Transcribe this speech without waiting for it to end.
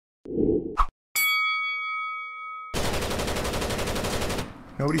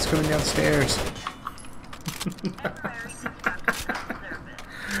Nobody's coming downstairs.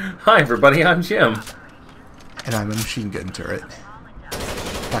 Hi everybody, I'm Jim. And I'm a machine gun turret.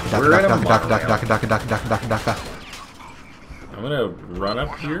 We're in a Monorail. I'm gonna run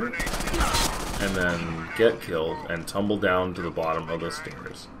up here and then get killed and tumble down to the bottom of the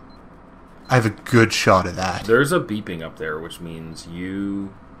stairs. I have a good shot at that. There's a beeping up there, which means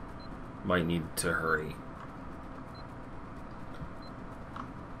you might need to hurry.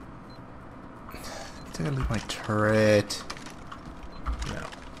 I think I leave my turret. Yeah.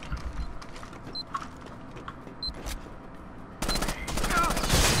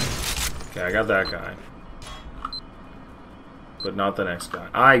 Okay, I got that guy. But not the next guy.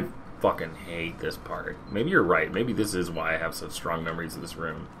 I fucking hate this part. Maybe you're right. Maybe this is why I have such strong memories of this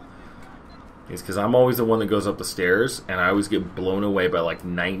room. It's because I'm always the one that goes up the stairs, and I always get blown away by like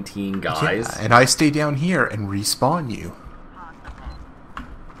 19 guys. Yeah, and I stay down here and respawn you.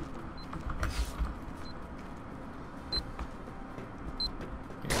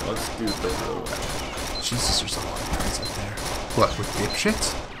 Yeah, let's do the real way. Jesus, there's a lot of guys up there. What, with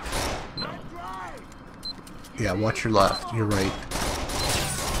dipshits? No. Yeah, watch your left. You're right.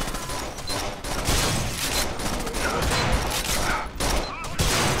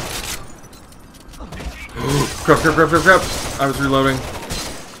 Crap. I was reloading.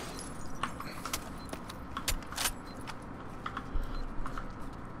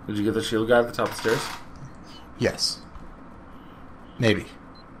 Did you get the shield guy at the top of the stairs? Yes. Maybe.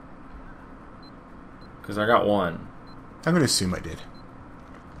 Because I got one. I'm going to assume I did.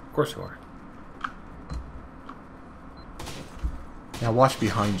 Of course you are. Now watch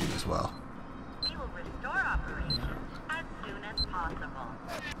behind you as well.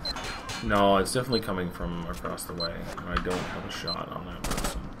 No, it's definitely coming from across the way. I don't have a shot on that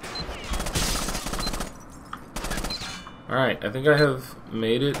person. Alright, I think I have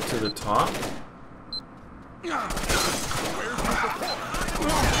made it to the top.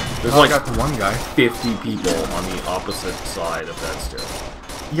 There's like got the one guy. 50 people on the opposite side of that stair.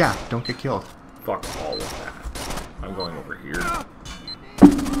 Yeah, don't get killed. Fuck all of that. I'm going over here.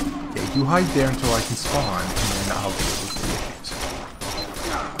 Yeah, you hide there until I can spawn, and then I'll deal with the issues.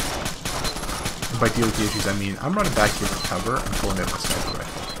 And by deal with the issues, I mean I'm running back here for cover and pulling out my sniper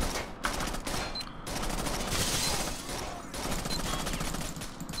rifle.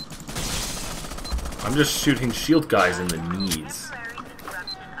 I'm just shooting shield guys in the knees.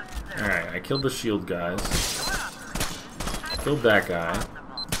 Alright, I killed the shield guys. Killed that guy.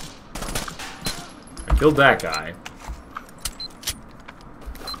 I killed that guy.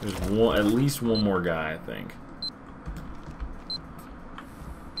 There's one, at least one more guy, I think.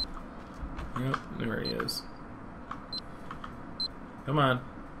 Yep, there he is. Come on.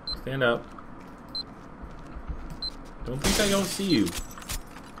 Stand up. Don't think I don't see you.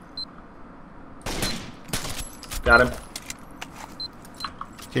 Got him.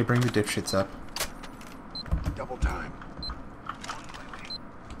 Okay, bring the dipshits up. Double time.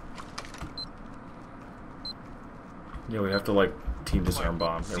 Yeah, we have to like team disarm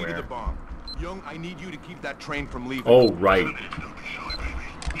bomb. There we See to the are. bomb. Young, I need you to keep that train from leaving. Oh, right.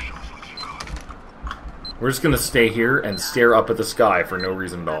 We're just gonna stay here and stare up at the sky for no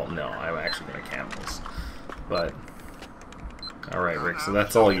reason at all. No, I'm actually gonna camp this. But alright, Rick, so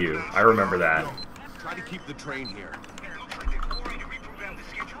that's all you. I remember that. Try to keep the train here.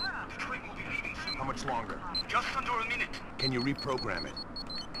 How much longer? Just under a minute. Can you reprogram it?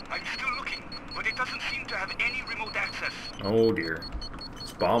 I'm still looking, but it doesn't seem to have any remote access. Oh dear.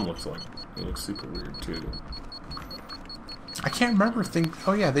 This bomb looks like it looks super weird too. I can't remember if things...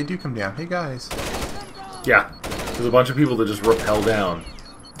 Oh yeah, they do come down. Hey guys. Yeah. There's a bunch of people that just rappel down.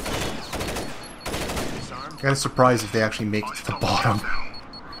 Kind of surprised if they actually make it to the bottom.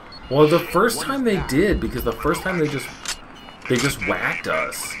 Well, the first time they did, because the first time they just whacked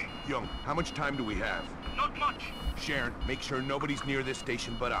us. Young, how much time do we have? Not much. Sharon, make sure nobody's near this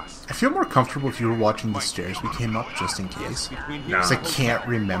station but us. I feel more comfortable if you were watching the stairs we came up, just in case. Between Nah. Because I can't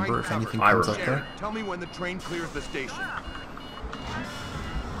remember if anything comes up there. Tell me when the train clears the station.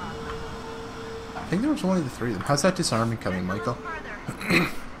 I think there was only the three of them. How's that disarming coming, Michael?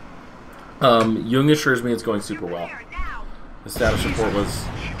 Jung assures me it's going super well. The status report was...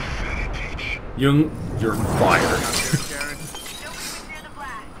 Jung, you're fired.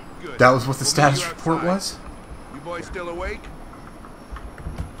 That was what the status report was? You boys still awake?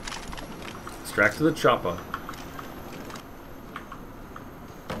 Distract to the chopper.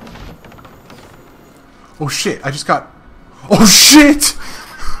 Oh shit, I just got... Oh shit!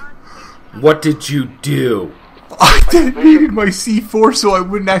 What did you do? I detonated my C4 so I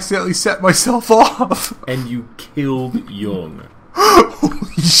wouldn't accidentally set myself off! And you killed Jung.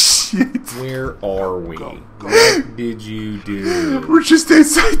 Holy shit. Where are we? What did you do? We're just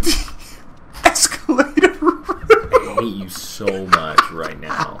inside the escalator room. I hate you so much right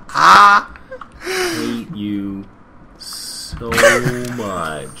now. Hate you so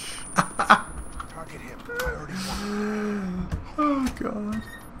much. Target him. Priority 1. Oh, God.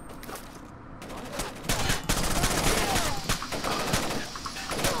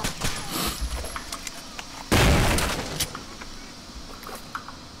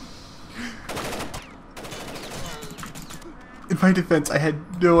 In my defense, I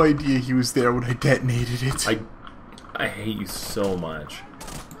had no idea he was there when I detonated it. I hate you so much.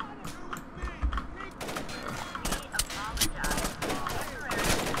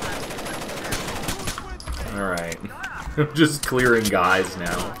 Alright. I'm just clearing guys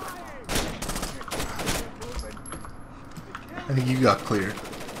now. I think you got cleared.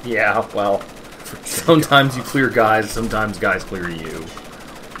 Yeah, well, sometimes you clear guys, sometimes guys clear you.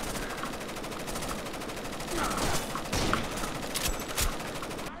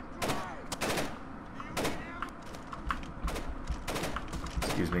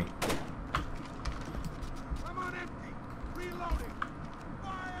 Excuse me. I'm on empty. Reloading.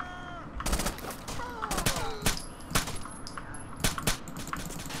 Fire!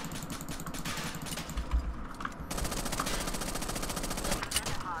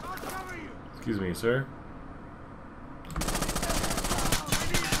 I'll cover you. Excuse me, sir. I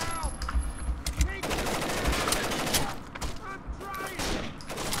need help. Take it. I'm trying.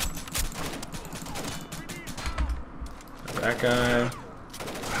 We need help. That guy.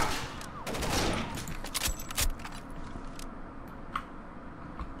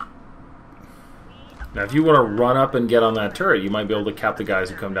 Now, if you want to run up and get on that turret, you might be able to cap the guys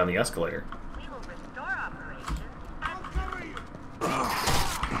who come down the escalator. We will restore operations. I'll cover you.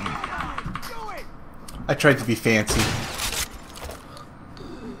 Do it. I tried to be fancy.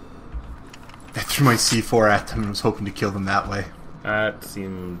 I threw my C4 at them and was hoping to kill them that way. That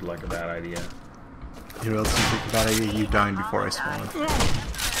seemed like a bad idea. You know what else seems like a bad idea? You dying before I spawn.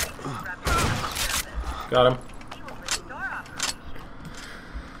 Got him. We will restore operations.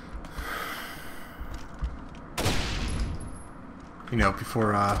 You know,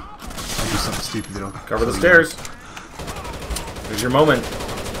 before I do something stupid that'll Cover the kill stairs. There's your moment.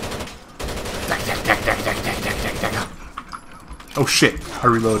 Oh shit! I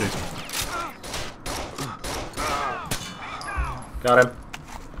reloaded. Got him.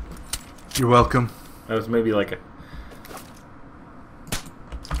 You're welcome. That was maybe like a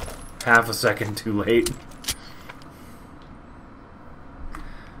half a second too late.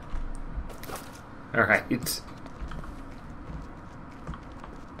 Alright.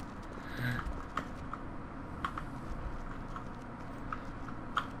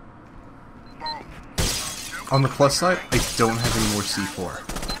 On the plus side, I don't have any more C4.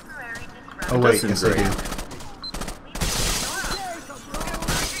 Temporary disruption. Oh wait, Doesn't yes I great. do.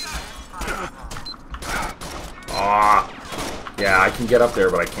 Ah, yeah, I can get up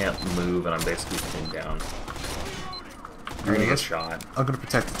there, but I can't move, and I'm basically pinned down. You're gonna get shot. I'm gonna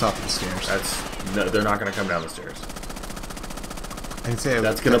protect the top of the stairs. That's no, they're not gonna come down the stairs. I can say I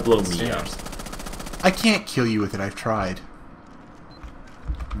That's would gonna blow protect the me up. stairs. I can't kill you with it. I've tried.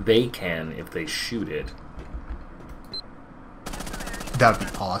 They can if they shoot it. That would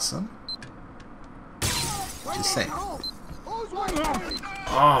be awesome. Just saying. Oh,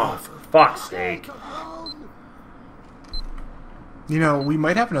 for fuck's sake! You know, we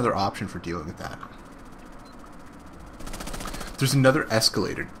might have another option for dealing with that. There's another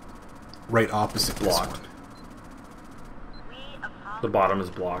escalator right opposite this Blocked. one. We apologize. The bottom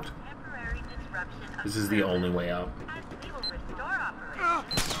is blocked. Temporary disruption of This is the only way up. We will restore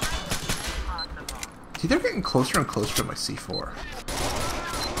operations as soon as possible. See, they're getting closer and closer to my C4.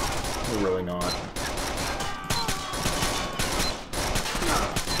 We're really not. Do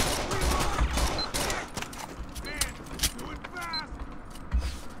it fast.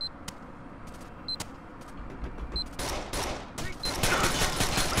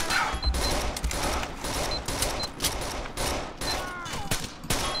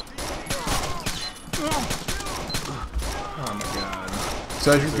 Oh my god.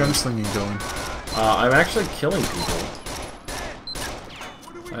 So how's your gunslinging going? I'm actually killing people.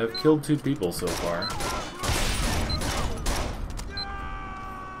 I've killed 2 people so far.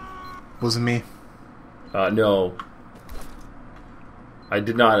 Wasn't me. No. I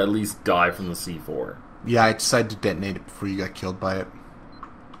did not at least die from the C4. Yeah, I decided to detonate it before you got killed by it.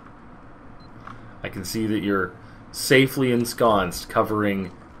 I can see that you're safely ensconced,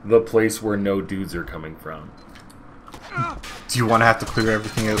 covering the place where no dudes are coming from. Do you want to have to clear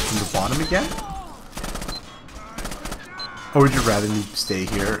everything out from the bottom again? Or would you rather me stay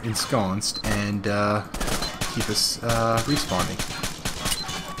here ensconced and keep us respawning?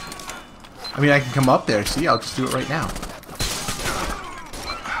 I mean, I can come up there. See, I'll just do it right now.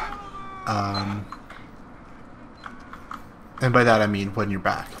 And by that I mean when you're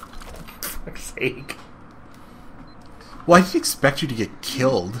back. For fuck's sake. Well, I didn't expect you to get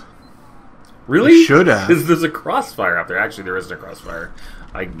killed. Really? You should have. Because there's a crossfire out there. Actually, there isn't a crossfire.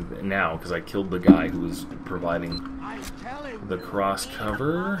 Now, because I killed the guy who was providing the cross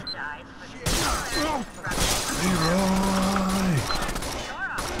cover. Leroy!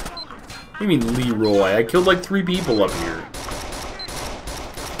 What do you mean, Leroy? I killed like 3 people up here.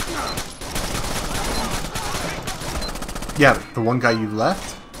 Yeah, the one guy you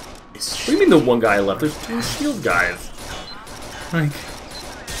left is What do you mean the one guy left? There's 2 shield guys. like,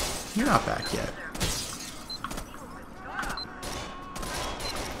 you're not back yet.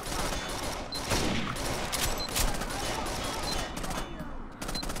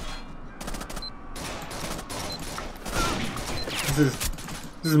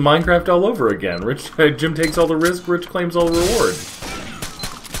 This is Minecraft all over again. Jim takes all the risk, Rich claims all the reward.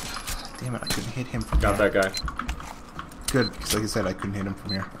 Damn it, I couldn't hit him from Got here. that guy. Good, because like I said, I couldn't hit him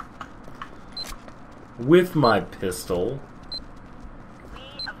from here. With my pistol.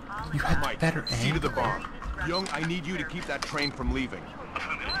 You had Mike, better see to aim. the bomb. Young, I need you to keep that train from leaving.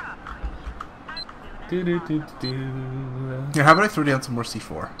 Here, how about I throw down some more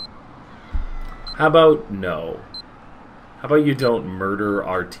C4? How about no? How about you don't murder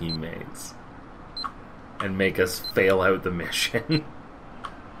our teammates and make us fail out the mission?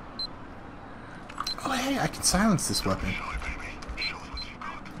 Oh, hey, I can silence this weapon.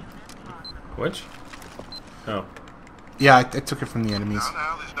 Which? Oh. Yeah, I took it from the enemies.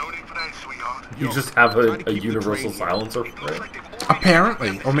 Now, there's no need for that, sweetheart. You just have a universal silencer for it?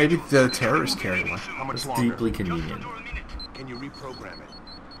 Apparently. Or maybe the terrorists carry one. How much It's longer? deeply convenient. Can you reprogram it?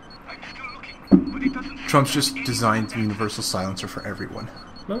 I'm still looking, but it doesn't seem Trump's just designed the universal silencer for everyone.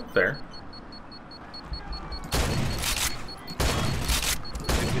 Well, fair.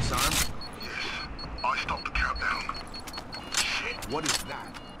 Is disarmed? I stopped the countdown. What is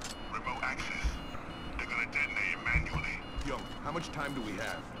that? Remote access. They're gonna detonate it manually. Young, how much time do we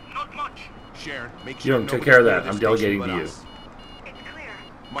have? Not much. Sharon, make sure Young, take nobody's care of near that. this I'm delegating station to but you. us. It's clear.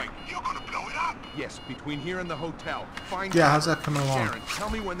 Mike, You're gonna blow it up. yes, between here and the hotel. Find Yeah, cover. how's that coming along? Sharon, tell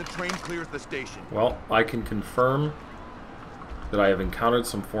me when the train clears the station. Well, I can confirm that I have encountered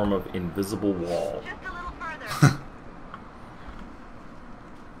some form of invisible wall. Just a little further.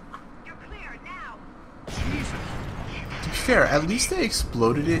 You're clear now. To be fair, at least they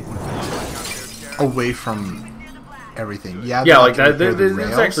exploded it away from everything. Yeah, Yeah, they like that. repaired the It's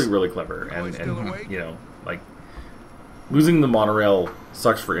rails. actually really clever, and you know, like losing the monorail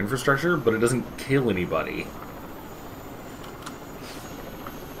sucks for infrastructure, but it doesn't kill anybody.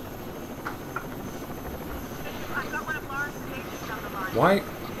 I've got one of Lawrence stations on the line. Why?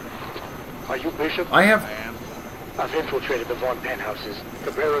 Are you Bishop? I have. I am. I've infiltrated the Vaughn penthouses.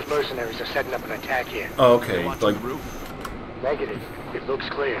 Cabrero's mercenaries are setting up an attack here. Oh, okay. Launch Like the roof. Negative. It looks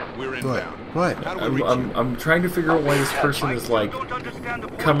clear. We're What? inbound. What? How do we I'm, reach I'm, you? I'm trying to figure out why this person is like Don't understand the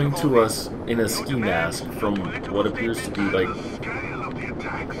coming to us in a ski mask from what appears to be like. scale of the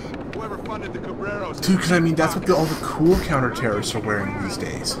attacks. Whoever funded the Cabreros. Dude, because I mean, that's what all the cool counter-terrorists are wearing these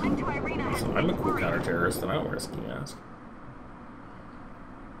days. I'm a cool counter-terrorist, and I don't wear a ski mask.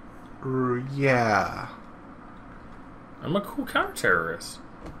 Yeah. I'm a cool counter-terrorist.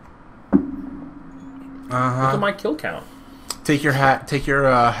 Look Uh-huh. at my kill count. Take your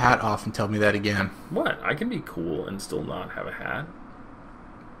hat off and tell me that again. What? I can be cool and still not have a hat.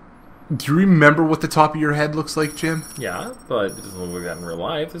 Do you remember what the top of your head looks like, Jim? Yeah, but it doesn't look like that in real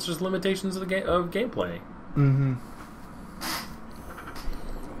life. It's just limitations of the gameplay. Mm-hmm.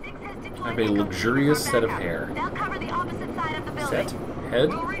 I have a luxurious set of hair. They'll cover the opposite side of the building. Set? Head?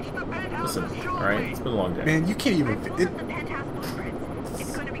 We'll reach the penthouse Listen, alright? It's been a long day. Man, you can't even... The penthouse blueprints.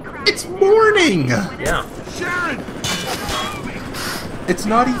 It's going to be crowded. It's morning! Yeah. Sharon! It's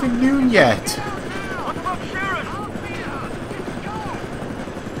not even noon yet. What about Sharon?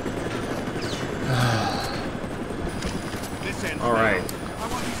 This ends Alright. now. I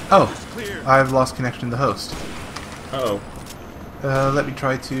want these Oh, fences cleared. I've lost connection to the host. Uh-oh. Let me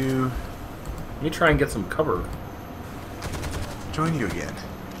try to Let me try and get some cover. join you again.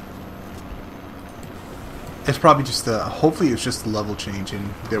 It's probably just the... Hopefully it's just the level change and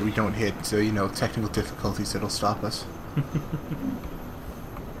that we don't hit, so, you know, technical difficulties that'll stop us.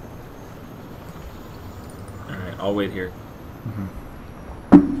 Alright, I'll wait here.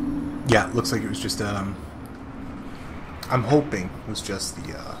 Yeah, it looks like it was just, I'm hoping it was just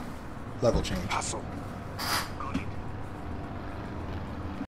the, level change. Hustle.